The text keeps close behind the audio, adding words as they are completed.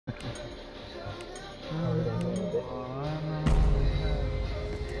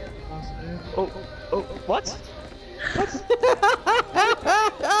Oh, oh, what?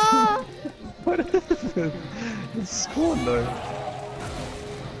 What is this? It's spawn though.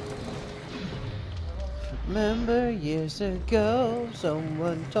 Remember years ago,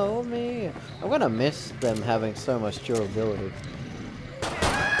 someone told me. I'm gonna miss them having so much durability.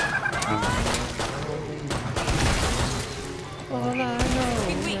 All I know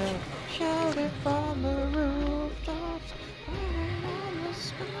now, shout it from the rooftops, hanging on the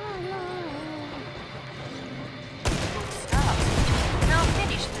skyline. Stop. Now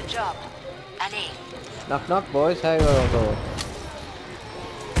finish the job. Allez. Knock knock boys, how you all doing?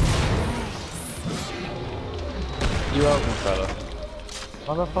 You open, fella.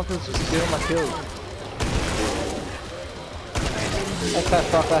 Motherfuckers just stealing my kills. Hey fat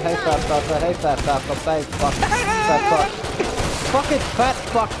fucker, hey fat fucker, hey fat fucker, fat fuck, fat fuck. Fucking fat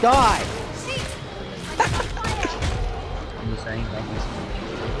fuck, die! I'm just saying that.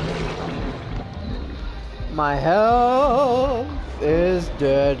 My health is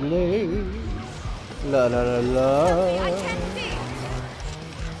deadly. La la la la.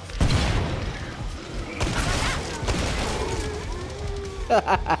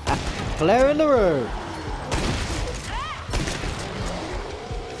 Flare in the room.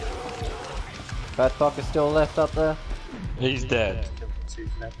 Fat fucker still left up there. He's dead.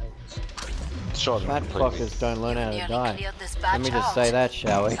 Shot him Fat completely. fuckers don't learn how to Nearly die. cleared this Let batch me just out. say that,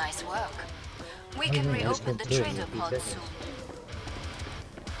 shall we? Nice work. We can reopen the trader pod soon.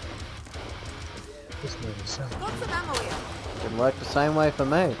 Got some ammo here. Didn't work the same way for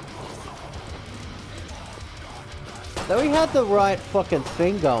me. Though we had the right fucking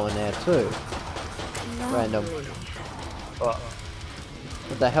thing going there too. Random. What?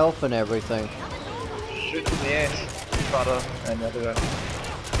 With the health and everything. Shoot in the ass. Butter and the other guy.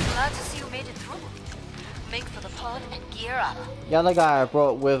 Glad to see you made it through. Make for the pod and gear up. The other guy I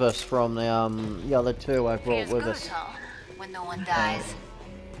brought with us from the other two I brought Feels with good, us. huh? When no one dies.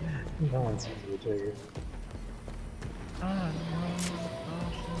 No one seems to trigger.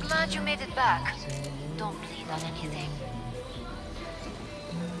 Glad you made it back. Don't bleed on anything.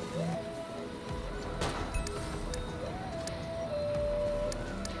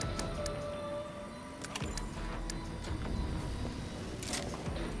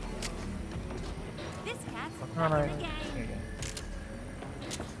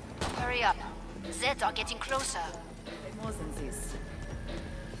 Hurry up. Zeds are getting closer. More than this.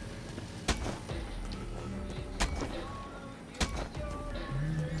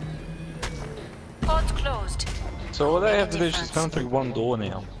 Pod's closed. So all they have to do is just come through one door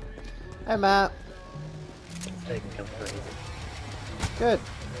now. Hey Matt. They can come through. Good.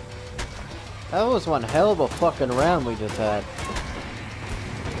 That was one hell of a fucking round we just had.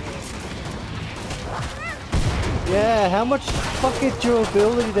 Yeah, how much fucking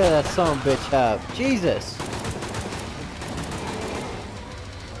durability did that son of a bitch have? Jesus.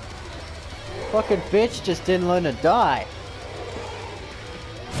 Fucking bitch just didn't learn to die.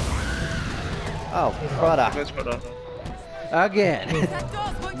 Oh, brother. That's better. Again.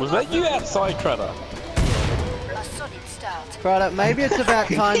 Was that you outside, Treader? A solid start. Brother, maybe it's about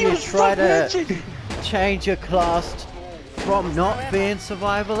time you try to change your class from not being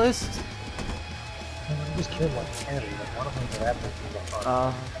survivalist. I just killed like 10, but one of them happened.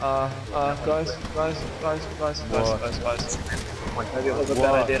 Guys. Maybe it was a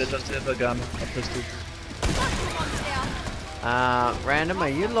bad idea to just have a gun, a pistol. Random, are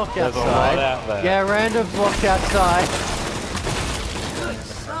you locked There's a lot outside? out there. Yeah, Random's locked outside.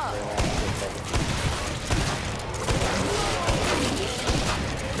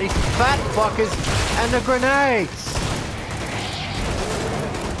 These fat fuckers and the grenades!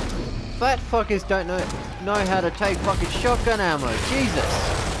 Fat fuckers don't know how to take fucking shotgun ammo. Jesus!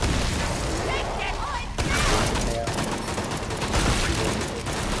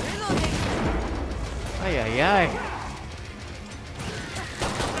 Ay ay ay.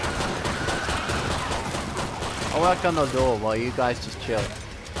 I'll work on the door while you guys just chill.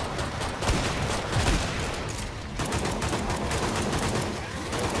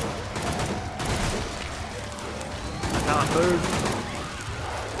 Can't move.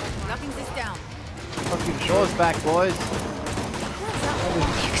 Locking this down. Fucking doors back, boys.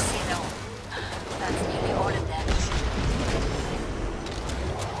 Xeno. That's nearly all of them.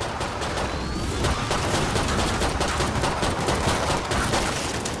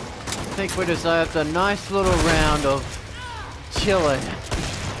 I think we deserved a nice little round of chilling.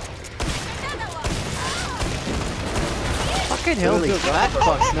 Fucking hell, these fat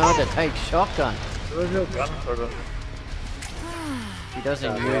fucks know how to take shotgun. There's no gun for them. He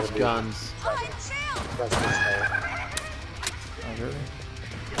doesn't use guns. Oh, really?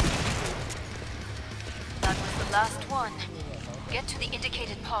 Last one. Get to the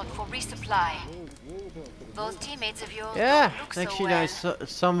indicated pod for resupply. Those teammates of yours Yeah, don't look next so you well. know,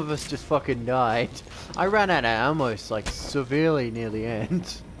 some of us just fucking died. I ran out of ammo, like severely near the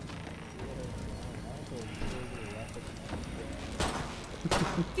end.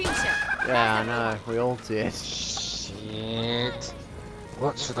 Fincher. Yeah, I know, we all did. Shit.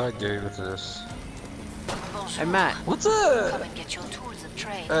 What should I do with this? Hey Matt, What's Come a and get your tools of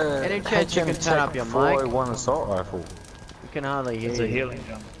trade. Any chance you can turn up your mic? 401 assault rifle? we can hardly hear It's a you. healing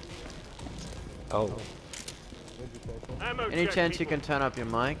gun. Oh. Any chance you can turn up your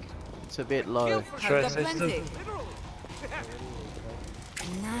mic? It's a bit low. Sure, I've got it's plenty.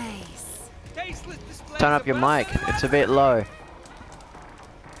 Nice. Turn up your mic, it's a bit low.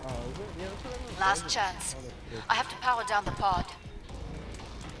 Last chance. I have to power down the pod.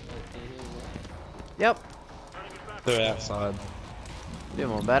 Yep, They're outside. do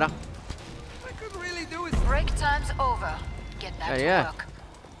more better. Break time's over. Get back to yeah. work.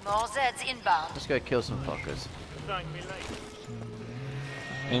 More Zeds inbound. Let's go kill some fuckers.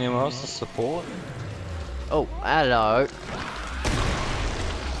 Anyone else to support? Oh, hello.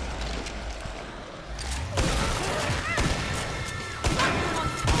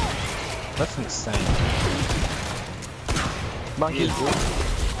 That's insane. Monkey.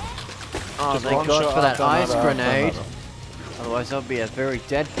 Oh, Just thank one God shot for that after ice another, after grenade. another. Otherwise I'll be a very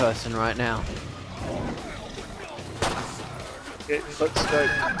dead person right now. Let's go.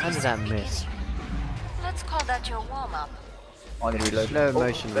 How did that miss? Let's call that your warm-up. I need to reload. Slow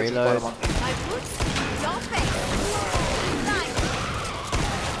motion let's reload. follow on. My boots. Don't face. Nice.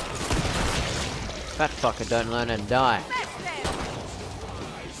 Fat fucker don't learn and die. That's them.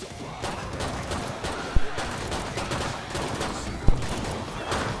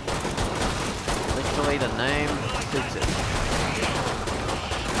 Literally the name suits it.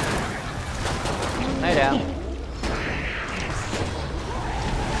 Hey down.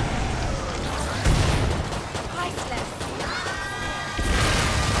 Priceless.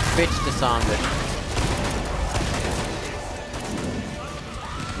 Bitch disarmed it.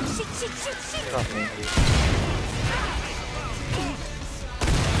 Shit, shit, shit, shit. Not me.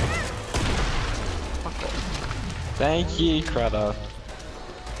 Thank you, Crutter.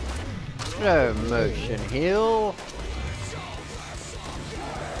 Slow motion heal.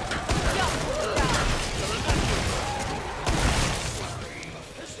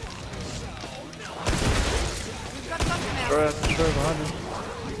 Sure behind him.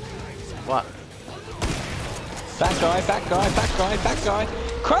 What? Fat guy, fat guy, fat guy, fat guy.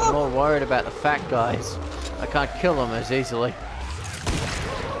 I'm Crutter! more worried about the fat guys. I can't kill them as easily.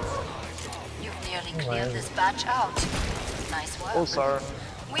 You've nearly cleared this batch out. Nice work. Oh, sorry.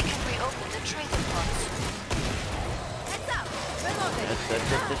 We can reopen the trading pods. Heads up. Reloading.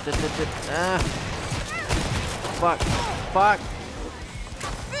 Ah. Fuck. Fuck.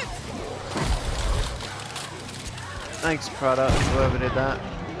 Thanks, product, whoever did that.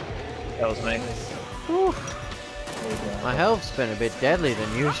 That was me. Whew. My health's been a bit deadly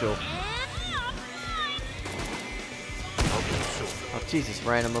than usual. Oh Jesus,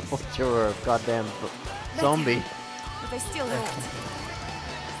 random! I thought you were a goddamn zombie. But they still hurt.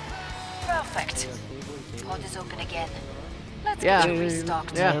 Perfect. Pod is open again. Let's Yeah. get you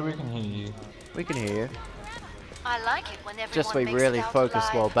restocked. Yeah. Yeah, we can hear you. We can hear you. I like it when everyone Just we makes really it out focus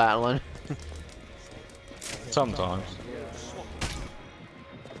alive. while battling. Sometimes.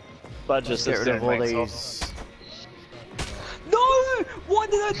 But just Get rid of all makes off. these. No! Why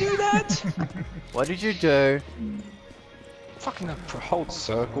did I do that? What did you do? Fucking hold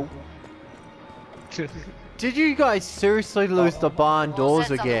circle. Did you guys seriously lose the barn More doors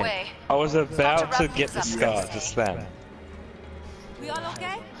Zeds on the again? way. I was about to wrap get things the up. scar just then. We all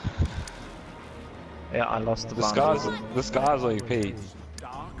okay? Yeah, I lost the The bundle. scar's OP.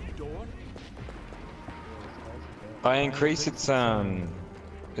 I increased its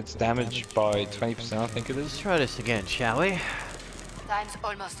damage by 20%, I think it Let's is. try this again, shall we? Time's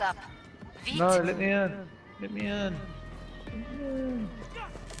almost up. Vite. No, let me in. Let me in.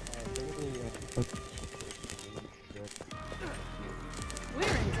 We're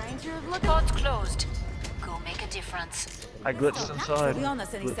in danger of looking. Pod's closed. Go make a difference. I glitched inside. Be on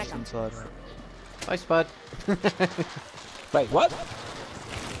us any Glitched second. inside. Hi, Spud. Wait, what?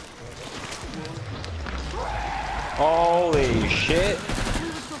 Holy shit! We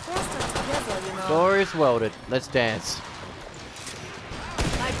would go faster together, you know. Door is welded. Let's dance.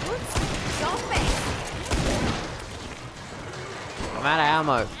 My boots. Don't face. I'm out of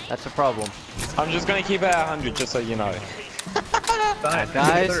ammo. That's a problem. I'm just gonna keep it at 100 just so you know.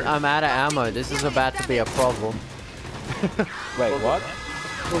 Guys, I'm out of ammo. This is about to be a problem. Wait, what?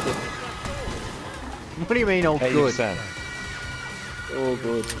 What do you mean all good? 80%. All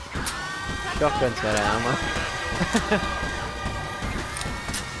good. Shotgun's got armor.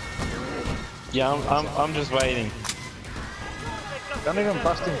 Yeah, I'm just waiting. Don't even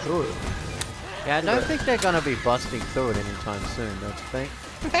busting through it. Yeah, I don't think they're gonna be busting through it anytime soon, don't you think?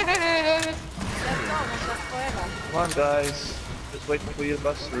 Come on, guys. Just waiting for you to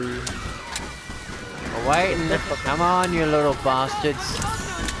bust through. We're waiting. Come on, you little bastards.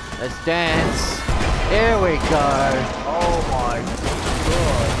 Let's dance. Here we go. Oh my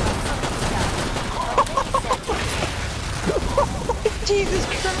god. Jesus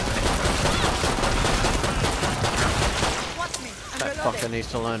Christ! Watch me. I'm That reloading. fucker needs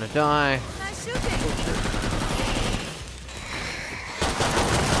to learn to die. Nice shooting.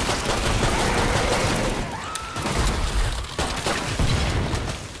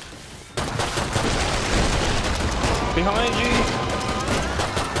 Behind you!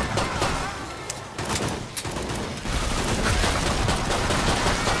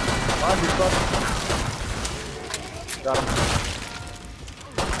 Ah, he's got him.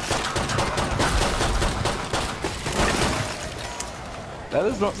 That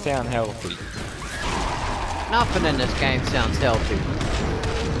does not sound healthy. Nothing in this game sounds healthy.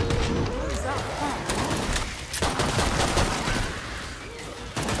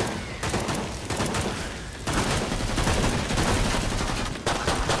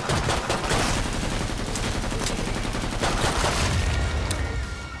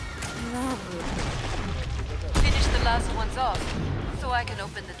 Finish the last ones off, so I can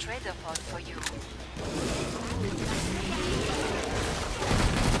open the trader pod for you.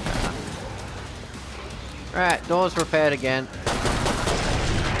 Right, doors repaired again.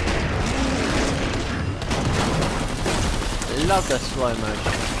 Love the slow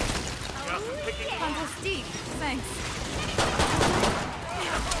motion. Fantastic. Thanks.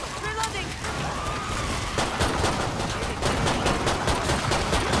 Reloading.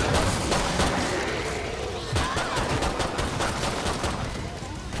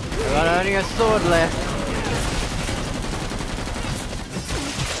 I've got only a sword left.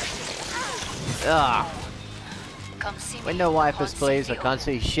 Ah, Come see me. window wipers Pod please, I CPO. can't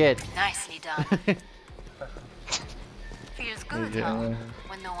see shit. Nicely done. Feels good, huh?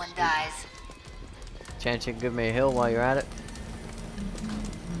 When no one dies. Chance you can give me a heal while you're at it.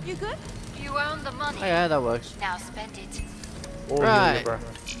 You good? You earned the money. Oh yeah, that works. Now spend it. All Right. you, bro.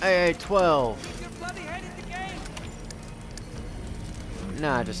 AA-12.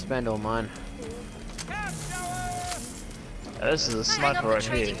 Nah, just spend all mine. This is a Hang up sniper the right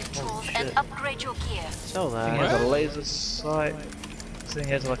here. trading Oh, tools shit. and upgrade your gear. So He that. has a laser sight. This thing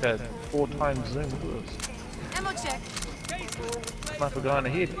has like a 4x zoom. Look at this. Ammo check. Sniper guy in the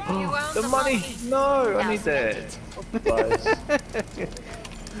head. earned The the money! money. No, I Now need spend that. Guys.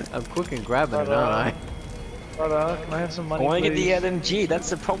 I'm quick and grabbing it, Ta-da. aren't I? Brother, can I have some I money, want to get please? the LMG, that's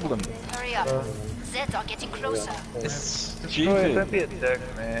the problem. Hurry up. Zeds are getting closer. It's Destroy it, don't stupid. be a dick,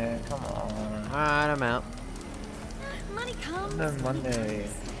 man. Come on. Alright, I'm out. Money comes. No money. I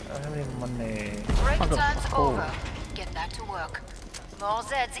don't have any money. Break Fuck time's off. Oh. over. Get back to work. More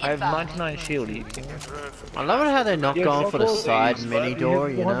Zeds I have inbound. 99 shield. You can I love it how they're not going for the side mini door,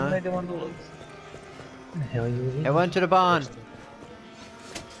 you know? $191. The hell you was in? Everyone to the barn.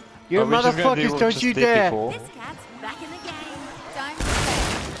 You Are we just gonna do motherfuckers, what don't just you did dare! before? This cat's back in the game. Time to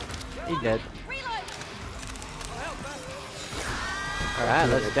play. He dead. Reload. Alright,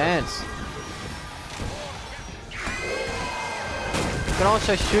 let's dance. You can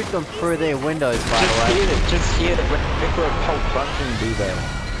also shoot them through their windows, by the way. Just hear the record Hulk Bunting do that.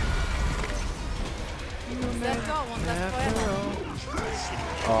 Let's go. Won't last forever.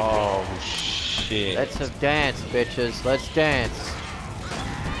 Oh shit. Let's have dance, bitches. Let's dance.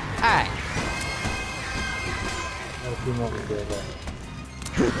 Hey! No female would do that.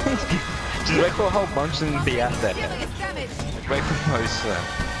 Just wait for Hulk Bunting to be out there. Feeling its damage. Wait for most of them.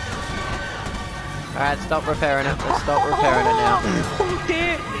 Alright, stop repairing it. Let's stop repairing it now.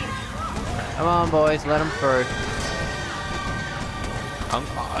 Come on, boys, let them through. I'm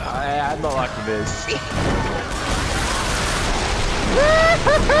not liking this.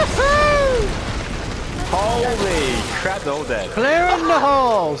 Holy crap, they're all dead. Clearing the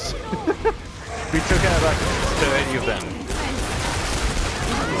halls! We took out like 30 of them.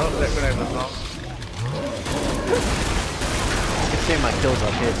 Not that grenade was not. You can see my kills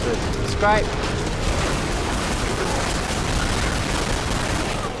up here too. Scrape!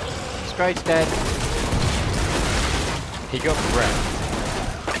 Scrape's dead. He got wrecked.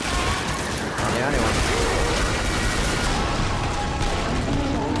 I'm the only one.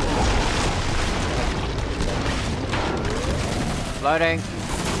 Loading.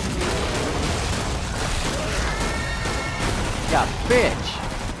 Ya bitch!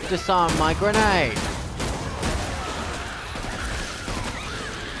 Disarm my grenade!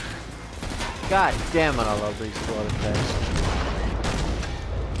 God damn it, I love these exploded things.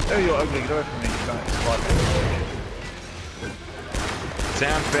 Oh, you're ugly. Get away from me. You can't explode me.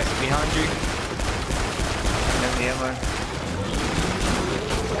 Sound behind you. And the ammo.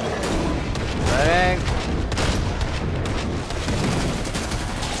 Ready?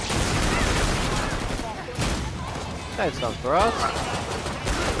 That's some for us.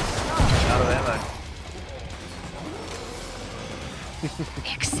 Out of ammo.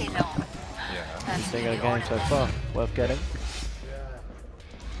 Excellent. That's Think of really the game all so of far. Worth getting.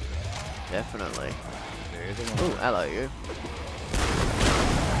 Definitely. Ooh, hello you.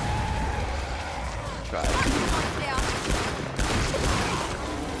 Try it.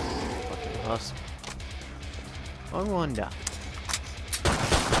 Fucking husk. I wonder.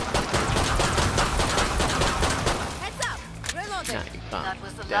 Heads up! Reloading! No, you can't. That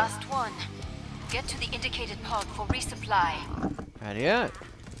was the Damn. last one. Get to the indicated pod for resupply. Radio.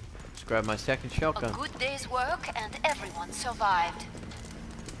 Let's grab my second A shotgun. good day's work and everyone survived.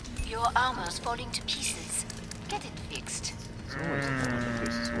 Your armor's falling to pieces. Get it fixed. It's always a falling to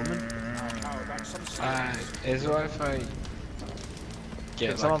pieces, woman. Is it right if I get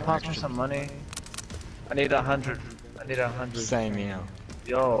Can someone like pass an me extra some money? I need 100. I need 100. Same here.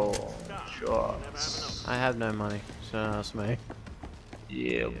 Yo, sure. I have no money, so ask me.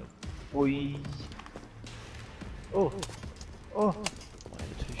 Yeah, boy. Oh, oh,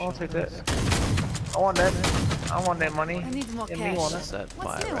 I'll take that. I want that. I want that money. I need more Yeah, cash. me want What's it. that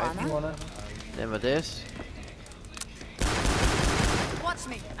What's fire new, rate? Anna? Me want it. Never this. Watch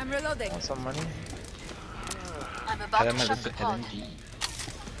me. I'm reloading. Want some money? I'm about to shut the pod.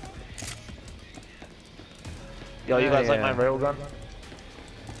 Yo, you Yeah, guys like my yeah. railgun?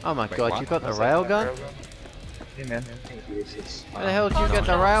 Oh my god, what? you got the Guys like my railgun? Yeah, man. Where the hell did you get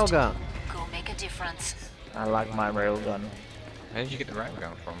the railgun? Go make a difference. I like my railgun. Where did you get the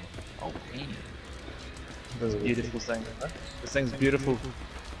railgun from? Oh, me. This is a beautiful thing. This thing's beautiful.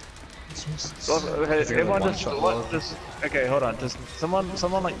 So, okay, Is it everyone gonna just, one-shot what, load? just, okay, hold on, just, someone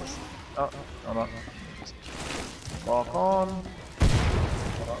like, oh, hold on. Walk on.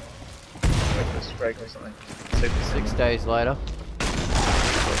 Hold on. Wait for this break or something. Save this 6 days later.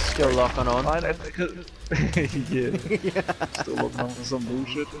 Still locking on. Fine, yeah. Still looking on for some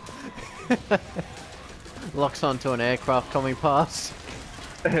bullshit. Locks onto an aircraft coming past.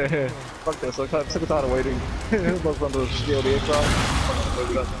 Fuck this, I'm sick and tired of waiting. Locks onto a shield aircraft.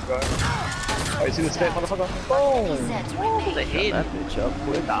 Maybe that's this guy. Oh, you see this fat motherfucker? Boom! Sets Oh, the remain. head. That bitch up.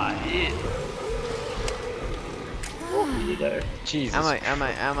 With the head. Oh, you go. Jesus. Ammo.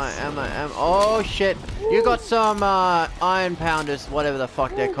 Oh shit! You got some iron pounders, whatever the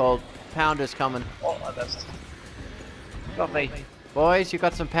fuck they're called. Pounders coming. Oh, my best. Got me. Boys, you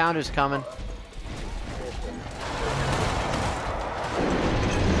got some pounders coming.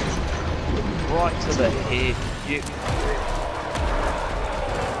 Right to the head. You.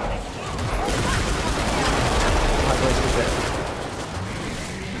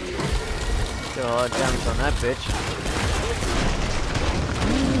 Got a lot of damage on that bitch.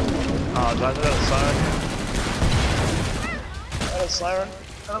 Oh, do I have that siren? That is siren.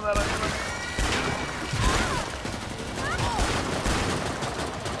 Come out of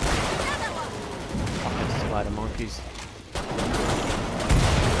Fucking spider monkeys.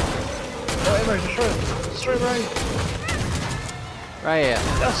 Oh, Emma, destroy Ray. Right here.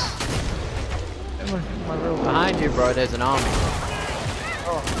 Yes. Emma, my real. Behind you, bro, there's an army.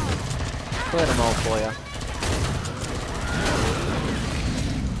 Oh. Clear them all for you.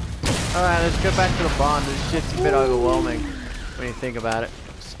 Alright, let's go back to the barn. This shit's a bit overwhelming when you think about it.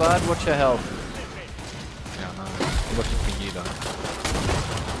 Spud, what's your health? Yeah, no. I'm looking for you though.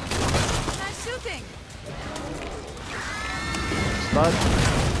 Nice shooting! Spud?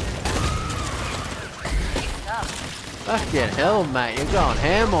 Pick it up. Fucking hell, mate. You're going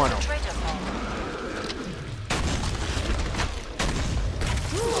ham on him. Traitor pod.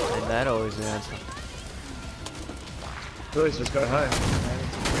 And that always the answer. Please just go home.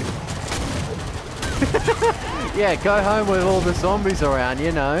 Yeah, go home with all the zombies around,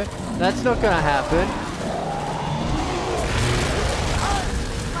 you know. That's not gonna happen.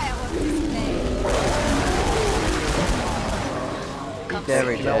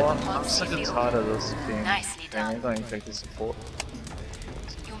 Very You know dead. what? I'm sick and tired of this being. Nicely done. I'm going to take the support.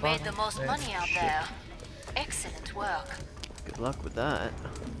 You made the most money out there. Excellent work. Good luck with that.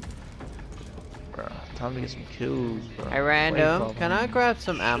 Bro, time to get some kills, bro. Hey, random, can I grab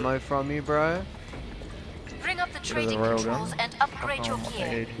some ammo from you, bro? Bring up the Bit of the trading railgun. controls and upgrade your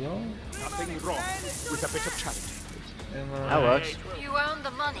gear. ATL? Nothing wrong with a bit of challenge. ammo. That works. You earned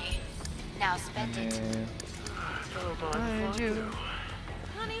the money. Now spend it.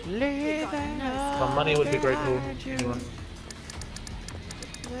 Some money would be grateful. Anyone?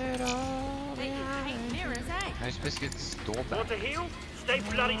 Nice biscuits, door back. Want to heal? Stay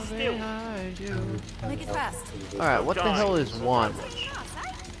bloody still. Make it fast. Alright, what the hell is one?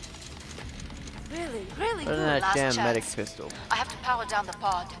 Really, really Other than good. that Last damn chance. medic pistol. I have to power down the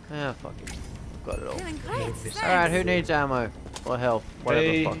pod. Ah, fuck it. Got it all. Feeling great. Alright, who needs ammo? Or health? Whatever,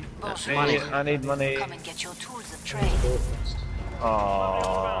 Hey. fuck. Bullshit. Money. I need money. Come and get your tools of trade.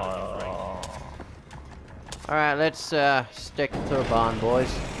 Oh. Alright, let's stick to the barn,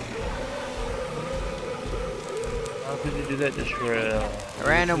 boys. How could you do that just for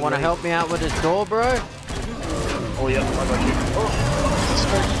Random, wanna help me out with this door, bro? Oh yeah, I got you. Oh,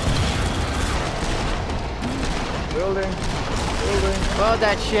 building. Weld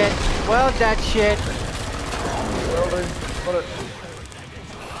that shit. Weld that shit. Building. Put it.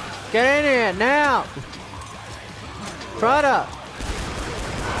 Get in here, now! Crudder!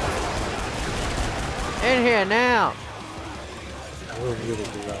 In here, now! I will really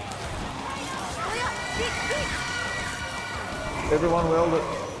do that. Everyone weld it.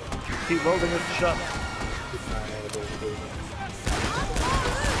 Keep welding it shut.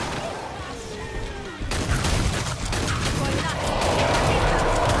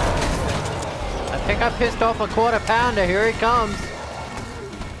 I think I pissed off a quarter pounder. Here he comes.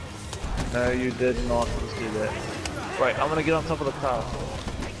 No, you did not just do that. Right, I'm gonna get on top of the car.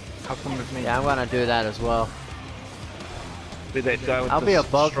 How come with me? Yeah, I'm gonna do that as well. Be that guy with I'll the be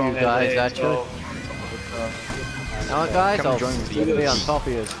above strong you guys, legs. actually. Oh, on top of the car. You know what, guys? Come I'll join the be on others. top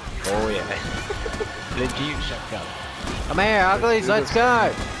of you. Oh yeah. Legit shotgun. Come here, uglies. Let's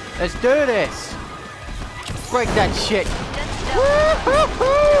go. Let's do this. Break that shit.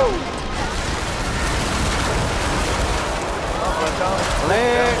 Woo-hoo-hoo!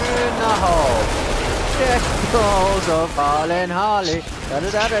 Clear in the hole. Death rolls of Harlan Harley. Da da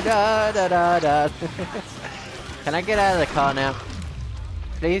da da da da da. Can I get out of the car now?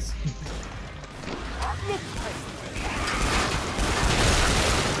 Please?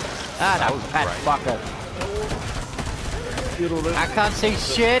 Ah, that was fat right. fucker. I can't see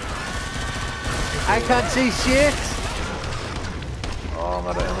shit. I can't see shit. Oh, I'm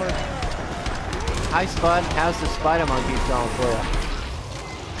out of ammo. Hi, Spud. How's the spider monkeys going for you?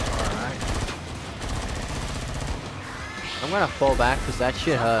 I'm gonna fall back because that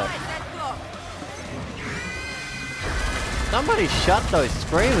shit hurt. Somebody shut those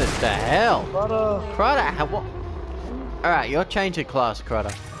screamers to hell. Crudder, what? Alright, you're changing class,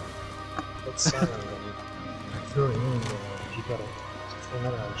 Crudder. It's Santa, I threw it in there. You gotta throw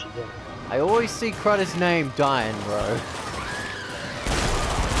another one, she got it. I always see Crudder's name dying, bro.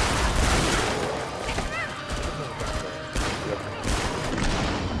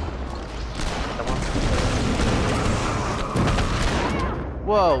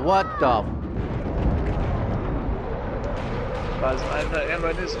 Whoa, what the? Guys, I have no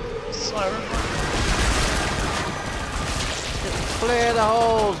ammo. There's a siren. Clear the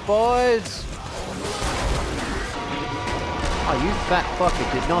holes, boys! Oh, you fat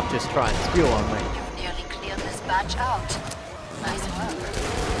fucker did not just try and spew on me. You've nearly cleared this batch out. Nice work.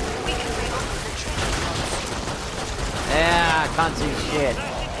 We can reopen the trading post. Yeah, I can't see shit.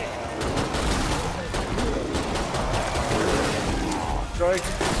 Strike.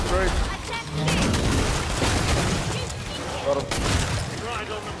 Got him.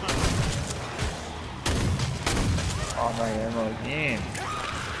 Oh, my ammo again.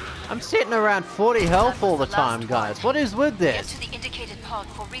 I'm sitting around 40 health all the time, guys. What is with Get this? to the indicated pod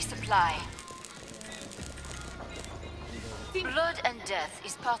for resupply. Blood and death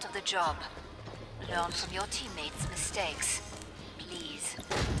is part of the job. Learn from your teammates' mistakes. Please.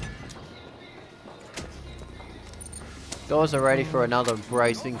 Doors are ready for another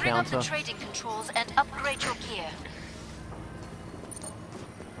brace Bring up encounter. the trading controls and upgrade your gear.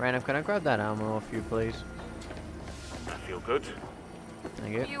 Random, can I grab that ammo off you, please? I feel good.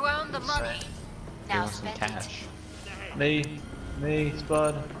 Thank you. You earned the money. Now Want some spend it. cash? Me,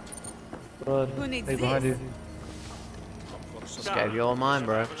 Spud. Spud. Who needs Hey, behind this? you. Just gave you all mine,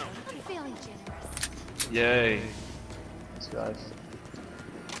 bro. I'm feeling generous. Yay. These guys.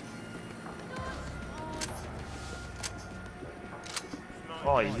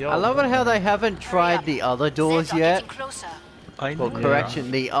 Oh, yo. I love it how they haven't tried the other doors Zeds are yet. getting closer. I Well,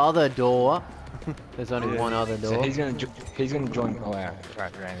 correction, the other door. There's only one other So door. he's gonna join. Oh yeah,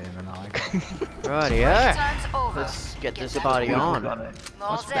 right, and I. Right, yeah. Time's over. Let's get this back party to work. on. More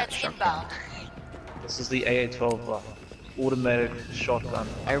What's that Zeds shotgun? inbound. This is the AA-12 automatic shotgun.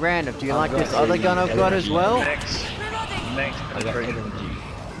 Hey, Random, do you like this other gun I've got as well? Next. next I got penetration. energy.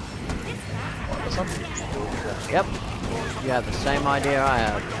 What, something? Yep. You have the same idea I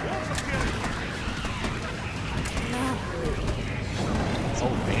have. Oh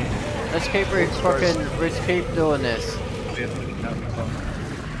man. Let's keep let's keep doing this.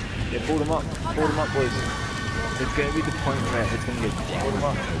 Yeah, pull them up, boys. It's gonna be the point where it's gonna get down.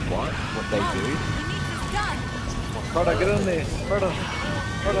 What they do. Carter, get in there. Carter,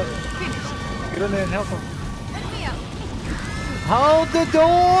 get in there and help him. Hold the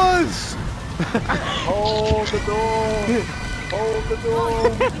doors! Hold the door. Hold the door.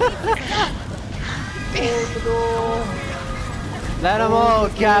 Hold the door. Let them all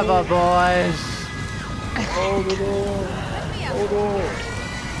gather, boys. Hold the door. Hold on.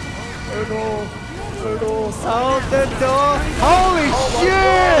 Hold on. Hold on. Hold the door! Holy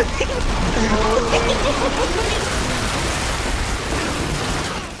shit!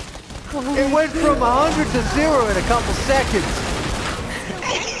 It went from 100 to 0 in a couple seconds.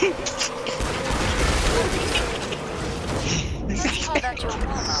 Call that your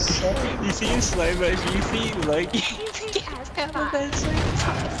warm-up. You see in slow motion, you feel like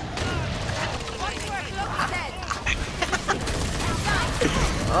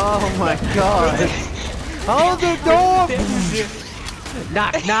Oh my god. Hold the door!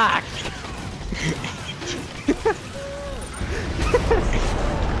 Knock, knock!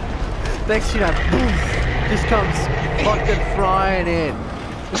 Next you know, just comes fucking flying in.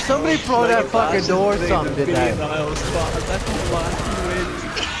 Somebody blow that fucking door or something, did they?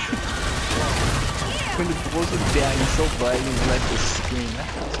 When the doors are down, you're so bright and you like to scream.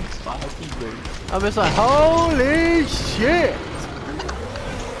 That's fucking great. I'm just like, holy shit!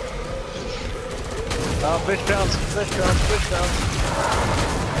 Fish pounds.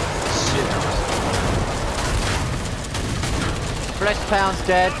 Flesh pound's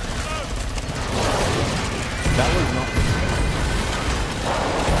dead. That was not.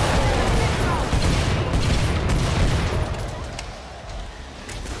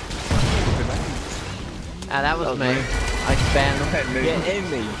 Ah, that was me. I spammed them. Yeah,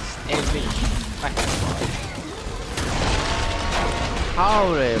 enemies.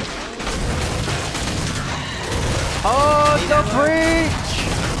 Hold him. Hold the breach!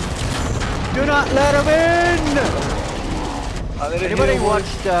 Do not let him in! Anybody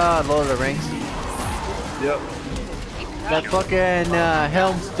watched Lord of the Rings? Yep. That fucking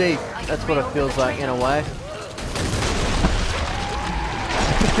Helm's Deep. That's what it feels like in a way.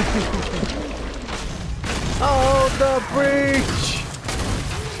 Hold the breach!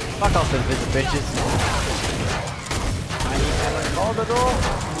 Fuck off, invisible bitches. Hold the door.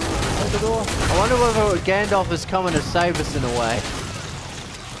 Hold the door. I wonder whether Gandalf is coming to save us in a way.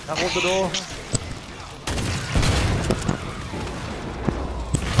 Hold the door.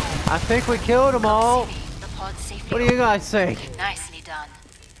 I think we killed them all. The pod safely. What do you guys think? Nicely done.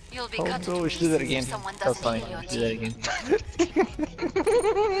 You'll be Hold cut the to door. We should do that pieces if again. someone That was doesn't funny. heal your We should do team. that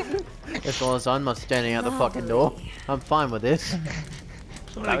again. As long as I'm not standing at the fucking door, I'm fine with this.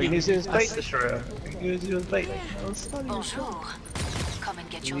 No, you need to use bait destroyer. You need to use bait. Bonjour. Come and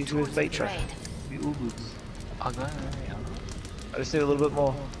get You your need to use tools bait of trap. trade. The Ubus. I'll go. I just need a little bit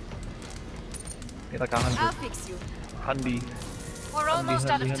more. Need like a I'll 100. fix you. Handy. We're almost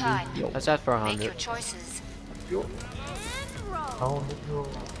out of time. That's that for Make your 100. choices. Hold the door.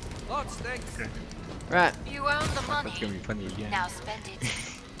 Right, You earn the money. That's gonna be funny again. Now spend it.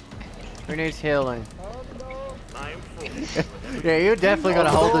 who needs healing? I'm full. Yeah, you're definitely gonna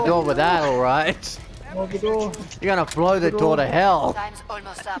hold the door with that, alright? Hold the door. You're gonna blow the door to hell. Time's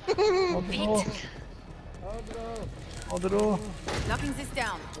almost up. Hold the door. Beat. Hold the door. Locking this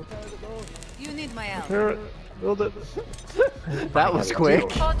down. You need my help. Here it. Build it. That was quick.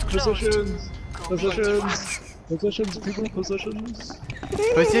 Pod closed. Positions. Go make it Positions. fast. Positions, people. Positions.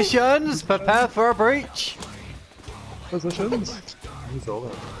 Positions, prepare for a breach. Positions. He's over.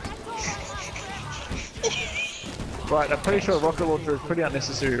 Right, I'm pretty sure a rocket launcher is pretty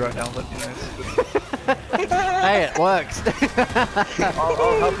unnecessary right now, but you know, it's good. Hey, it works.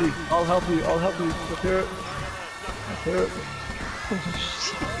 I'll help you. I'll help you. I'll help you. Prepare it. Prepare it.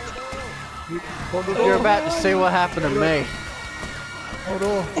 Hold the door. You're about to see what happened to me. Hold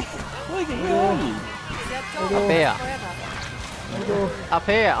on. Up here. Up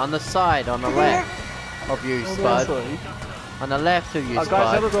here, on the side, on the left of you, Spud. On the left of you, Guys,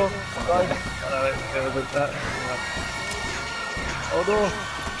 have a Spud. go. Guys. Hold on.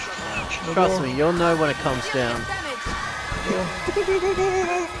 Trust me, you'll know when it comes down.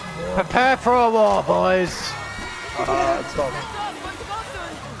 Damage. Prepare for a war, boys. Stop.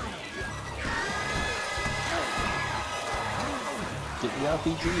 Get the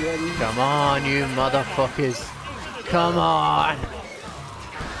RPG ready. Come on, you motherfuckers. come on.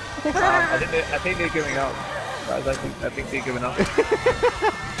 I think they're giving up. Guys, I think they're giving up.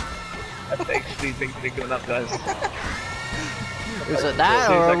 I actually think they're giving up, guys. Is it that,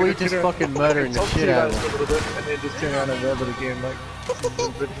 or are we just fucking murdering the shit out of them? them? A little bit, and then just turn around and rub it again, like,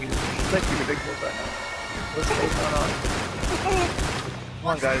 it's actually ridiculous right now. What's going on? Come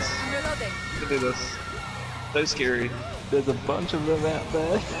on, guys. Reloading. We can do this. So scary. There's a bunch of them out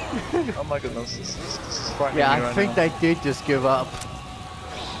there. Oh my goodness, this is frightening Yeah, me I right think now. they did just give up.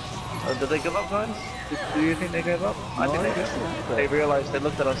 Did they give up, guys? Do you think they gave up? I think they did. They realized, they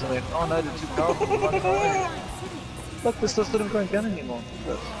looked at us and went, oh no, they're too powerful. We might go away. Look, this stuff didn't go down anymore.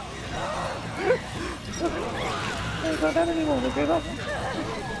 Look. They don't go down anymore, they gave up.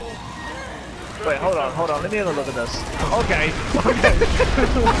 Wait, hold on, let me have a look at this. Okay,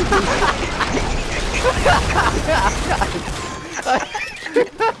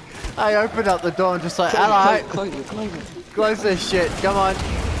 I opened up the door and just like, alright, Close it. close this shit, come on.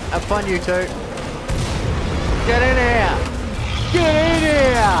 Have fun, you two. Get in here! Get in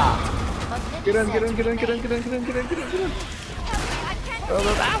here! Get in.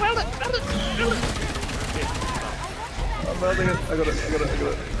 I got it.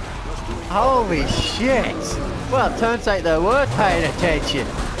 Holy shit! Well, it turns out they were paying attention.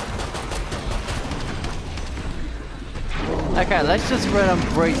 Okay, let's just let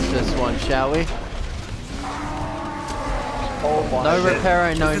them breach this one, shall we? Oh my No shit.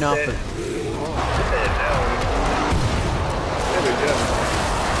 repairing, no Look at nothing. that. There we go.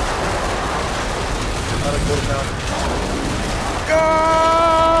 Not a quarter pound.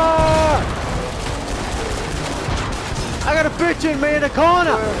 I got a bitch in me in the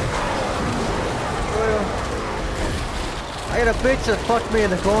corner! I got a bitch that fucked me in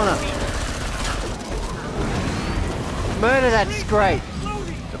the corner. Murder that scrape.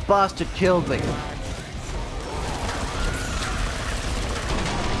 The bastard killed me.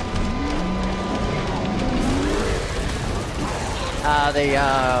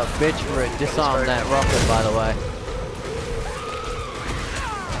 The bitch disarmed that rocket, by the way.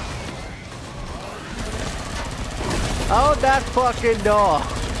 Hold that fucking door.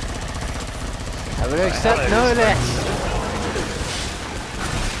 I will accept no less.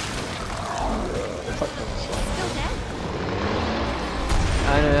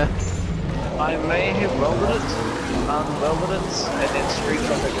 I may have welded it, unwelded it, and then streaked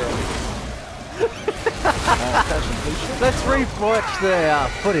on the ground. Let's rewatch the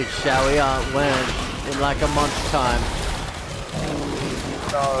footage, shall we? When in like a month's time.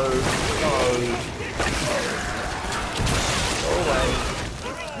 No. Go away.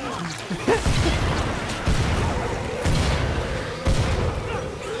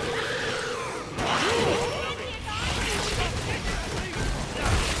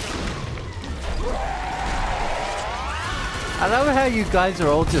 I love how you guys are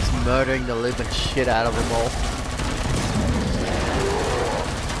all just murdering the living shit out of them all.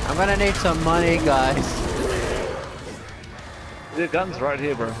 I'm gonna need some money, guys. The gun's right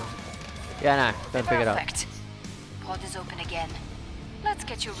here, bro. Yeah, no, don't pick it up. Perfect. Pod is open again. Let's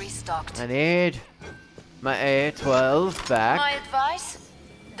get you restocked. I need my A12 back. My advice: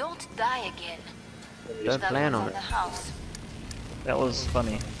 don't die again. Don't That plan one's on the it. house. That was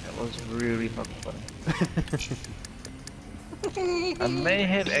funny. That was really fucking funny. I may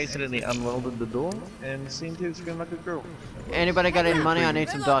have accidentally unwelded the door and seemed to scream like a girl. Anybody got any money? I need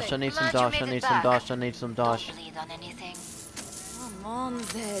some dosh. I need some Glad you dosh. I made it need some back. dosh. I need some dosh. Don't bleed on anything. Come on,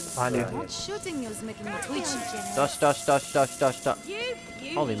 Zed. Behind you. Not shooting you is making me twitchy. Dosh, dosh, dosh, dosh, dosh, dosh.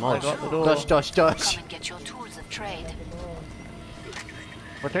 You. Holy moly. got the door. Dosh, dosh, dosh. Come and get your tools of trade.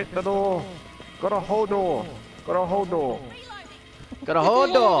 Protect the door. Got a whole door. Got a whole door. Got a whole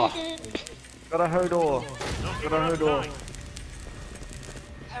door. Got a whole door. Got a whole door.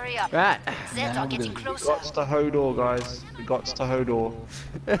 Hurry up. Right. Zeds are getting closer. Gots to hoe door, guys. We gots to hoe door.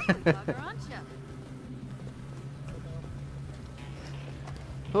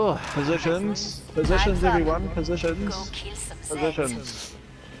 Ooh, Positions. Positions, everyone. Go Positions. kill some Zeds. Positions.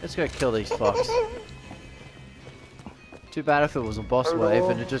 let's go kill these fucks. Too bad if it was a boss wave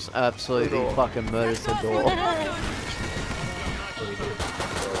and it just absolutely fucking murders the door.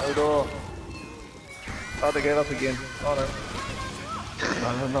 Hoe door. Oh, they gave up again. Oh no.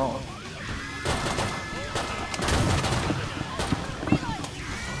 I don't know.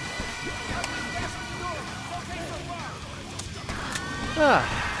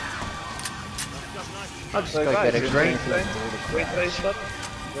 Ah. I'll just So go guys, get a drink. Wait, today's shot.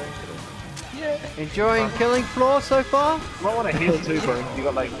 Enjoying killing floor so far? You might want to heal too, bro. You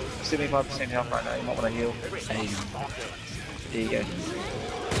got like 75% health right now. You might want to heal. There you go.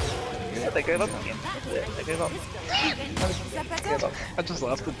 They gave up again. They gave up. Is that better? Gave up. I just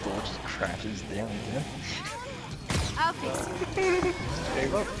love the door just crashes down, yeah? I'll fix it.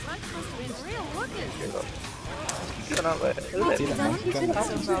 Gave up. Real workers. Gave up. Get out there.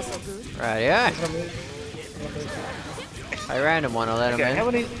 Sounds also good. Right, yeah. I random one, I'll let him Okay, in.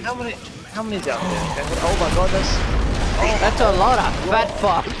 how many's out there? Okay. Oh my god, That's a lot of fat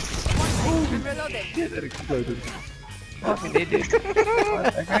fucks. I'm reloaded. that exploded. Fucking did it.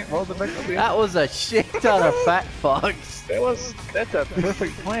 Okay, well the back of the That was a shit ton of fat fucks. That's a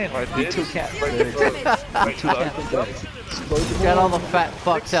perfect plan right there. Two cats. Get all the fat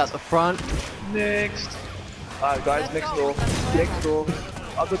fucks out the front. Next. Alright guys, next door. Next door.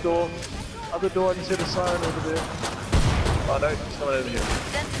 Other door. Other door, I can see the siren over there. Oh no, someone over here.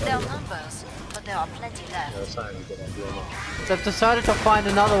 Dented their numbers, but there are plenty left. No sign that I'm doing it. They've decided to find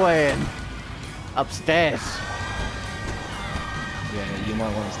another way in. Upstairs. Yeah, you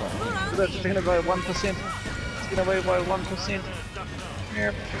might want to start. That's taken away 1%. It's taken away by 1%.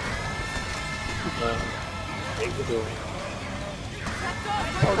 Yep. Take the door.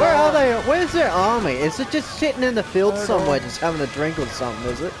 Where are they? Where's their army? Is it just sitting in the field somewhere, just having a drink or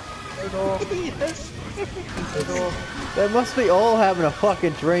something, is it? Yes. They must be all having a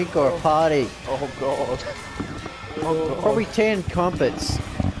fucking drink or a party. Oh god. Probably 10 crumpets.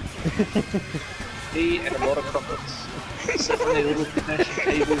 Tea and a lot of crumpets. Sitting on their little connection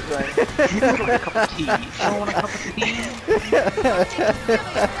tables going, you would like a cup of tea. You don't want a cup of tea?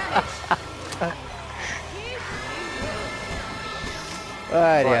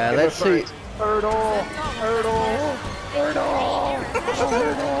 Alright, yeah, let's see. Hurdle! Hurdle! Hurdle!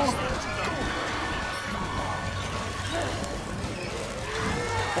 Hurdle!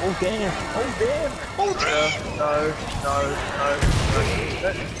 Oh damn! Oh damn! Oh damn! No, no, no,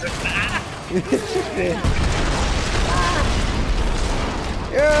 no.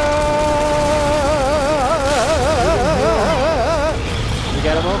 You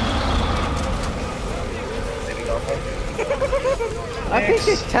got them all? I think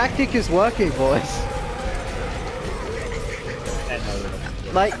this tactic is working, boys.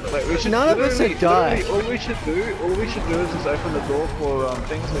 Like, none of us have died. All we should do is just open the door for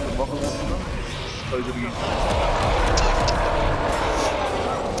things that can block them off. Close it again.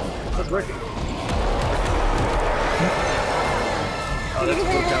 That's working. Oh, that's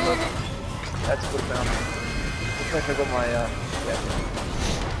good down. That's good down. Looks like I got my yeah.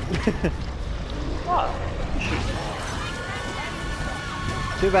 Oh, shoot.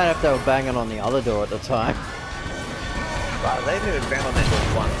 Too bad if they were banging on the other door at the time. Right, they didn't even bang on that door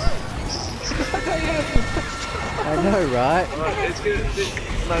once. I know, right? Right, it's good.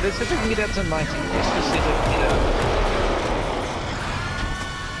 No, let's see if we can get out to 90. Let's just see if we can get out.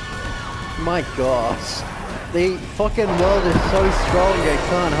 My gosh. The fucking world is so strong they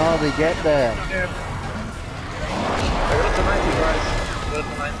can't hardly get there. Yeah. I got up to 90, guys. I got up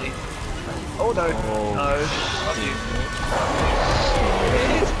to 90. Oh no. Oh. No. Not you.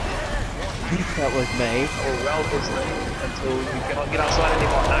 That was me. Oh, well, this thing until you cannot get outside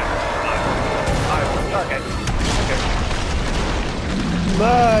anymore. No. No. No. Okay. Okay.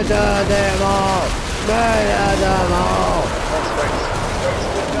 Murder them all! Murder them all! That's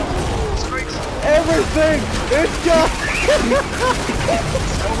Strikes. Everything is just...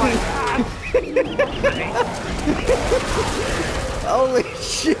 Oh my god! Holy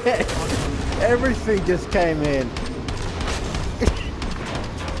shit! Everything just came in.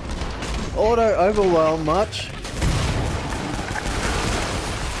 Auto overwhelm much.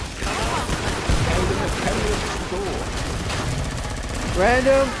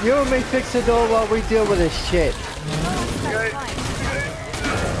 Random, you and me fix the door while we deal with this shit.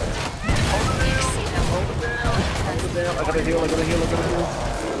 I gotta heal.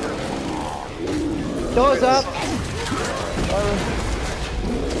 Doors up!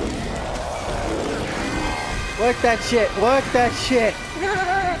 Work that shit, work that shit!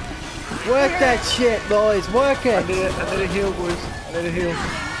 Work that shit, boys, work it! I need a heal, boys. I need a heal.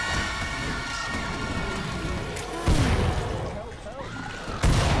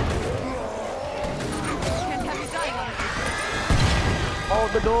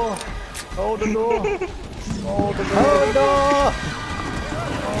 Hold the door! Hold the door! Hold the door! Hold door!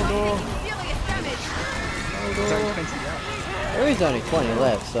 Hold door! Serious damage. Hold door! There is only 20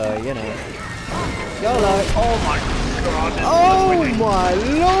 left, so, you know. YOLO! Oh my god! Oh my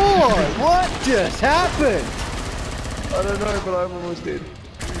lord! What just happened? I don't know, but I'm almost dead.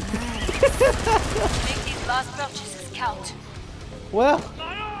 Make these last purchases count. Well,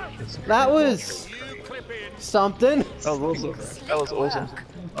 that was something. That was awesome. That was awesome.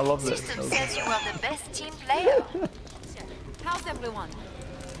 I love that. System says you are the best team player. How's everyone?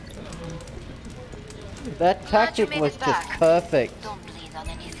 That tactic made was it just back. perfect. Don't bleed on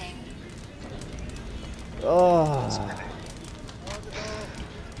anything. Oh.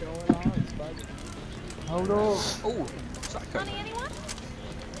 Hold on. Oh, Psycho. Money, anyone?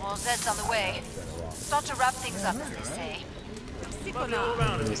 More Zeds on the way. Start to wrap things up, as they say. Sick All or not?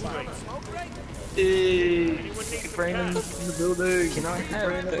 around this place. Hey, it's raining in the building. Can I have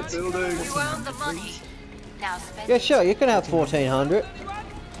Raining in the that? building. You earned the money. Now spend Yeah, it. sure, you can have 1400.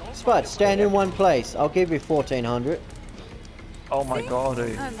 Spud, stand in one place. I'll give you 1400. Oh my god,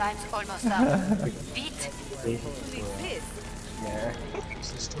 dude. Time's almost up. Beat. Who's this?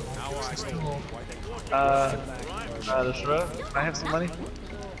 The shrub. Can I have some money?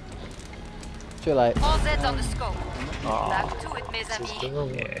 Too late. All Zeds on the scope. Aw. Back to it, mes amis.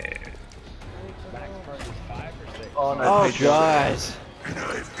 Yeah. Oh no, Oh, Patreon. guys.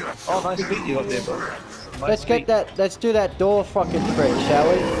 Oh, nice feet you got there, bro. Nice Let's feet. get that. Let's do that door fucking trick, shall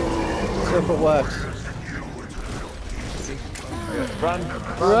we? See if it works. Run!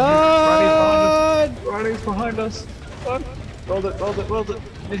 Run! Ronnie's behind us! Run! Weld it, weld it, weld it!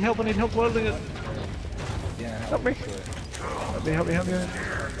 I need help welding it! Yeah. Help me! Help me.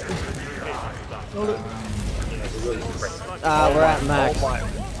 Weld it! Ah, we're at max. Oh my.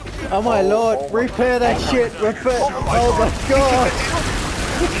 Oh my lord, oh my- repair that shit, repair. Oh my god!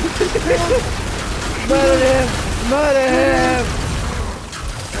 Murder him! Murder him!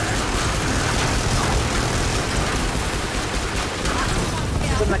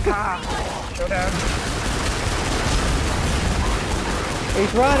 He's in the car! Showdown!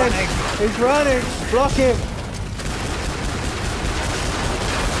 He's running! He's running! Block him!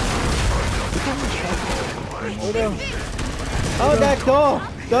 Oh, that door!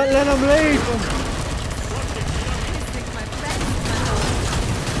 Don't let him leave!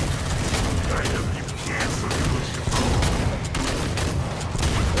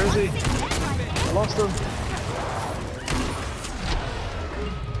 Where is he? I lost him!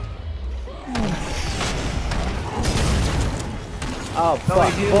 Oh No,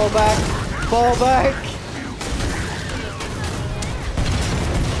 fuck, he fall back! Fall back!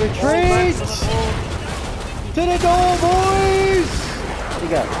 Retreat! To the door, boys! Where'd he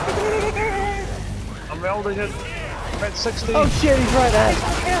go? I'm welding it! I'm at 60! Oh shit, he's right there!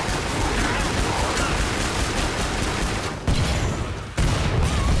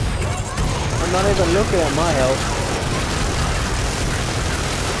 I'm not even looking at my health.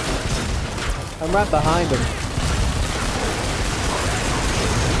 I'm right behind him.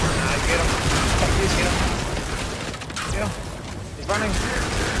 Get him! Please get him! Get him! He's running!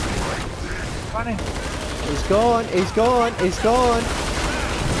 Running! He's gone, he's gone, he's gone!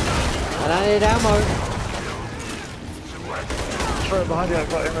 And I need ammo. Throw it behind you, I've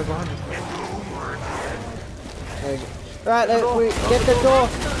got ammo behind you. There you go. Right, we get the door.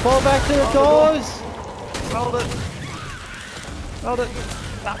 Fall back to the doors. Hold it! Hold it!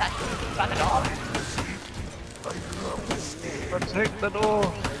 Protect the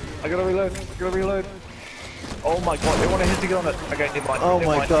door! I gotta reload, Oh my god, they want to hit to get on it. Okay, never mind. Oh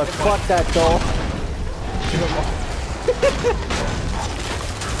my god, fuck that door.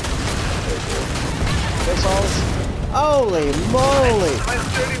 Missiles. Holy moly. I'm at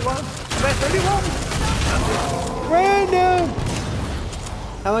 31! I'm at 31! Random.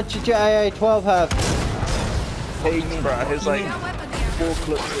 How much did your AA-12 have? 8, bro. Here's like No weapon here. 4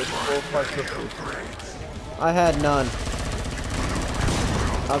 clips, 4 or 5 clips. I had none.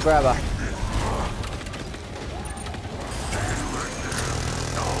 I'll grab her.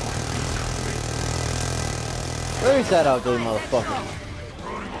 Where is that ugly motherfucker?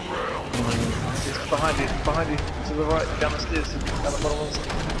 He's behind you, to the right, down the stairs, down the bottom ones.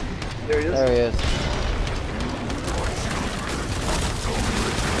 There he is. There he is.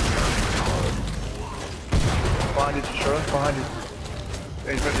 Behind you, Joshua, behind you.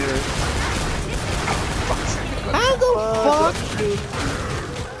 Yeah, he's right there. How the fuck?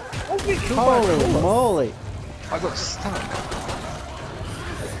 Holy moly. I got stuck.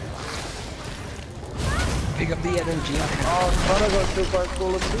 Pick up the LMG. Oh, son, I got killed by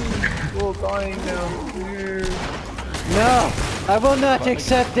Call of Duty. We're all dying now. No, I will not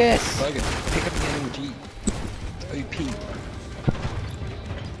accept this. Logan, pick up the LMG. OP.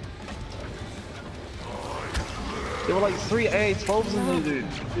 There were like 3 AA-12s in there, dude.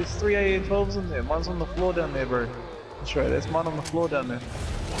 There's 3 AA-12s in there. Mine's on the floor down there, bro. That's right, that's mine on the floor down there.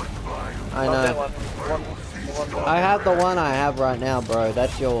 I Not that know. one. The one down I have the one I have right now, bro.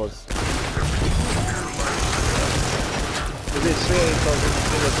 That's yours. There's 3 AA-12s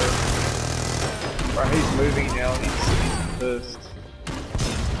in there, bro. Bro, he's moving now. He's first.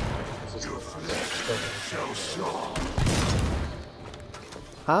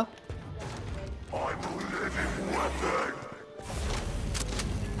 Huh?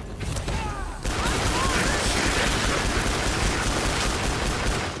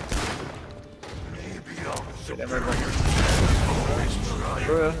 Get him, everyone.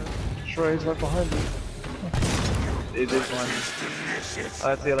 Shreya's right behind me. It is one.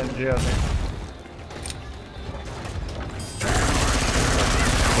 Oh, that's the LMG, I think.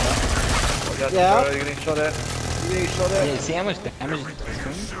 Yeah. You're getting shot at. You're getting shot at. Yeah, see how much damage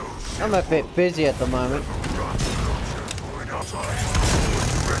it's doing? I'm a bit busy at the moment. When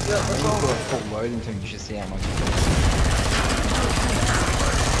you put a full load into him, you should see how much it's doing.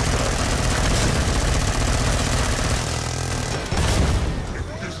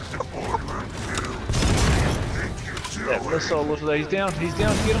 That missile, look at that. He's down. He's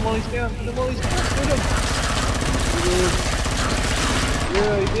down. Get him while he's down. Get him while he's down. Get him.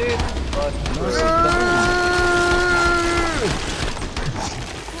 Yeah, he did.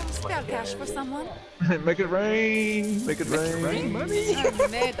 Spell cash for someone? Make it rain. Make it rain. Money!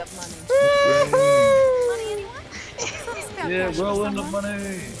 I'm made of money. Money, anyone? Some spell Yeah, cash for well earned someone?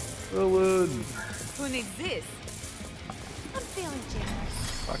 money. Well earned. Who needs this? I'm feeling generous.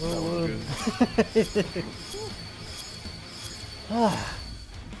 Fuck, that Well was good.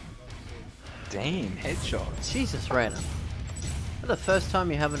 Damn, headshots. Jesus, Random. Is that the first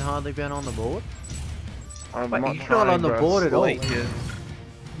time you haven't hardly been on the board? I'm Wait, not you're not trying, on the bro. board It's at all. late here.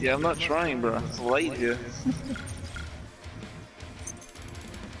 Yeah, I'm not trying, bro. It's late here.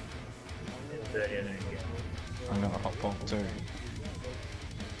 I'm gonna hop off too.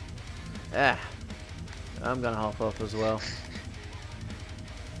 Ah. I'm gonna hop off as well.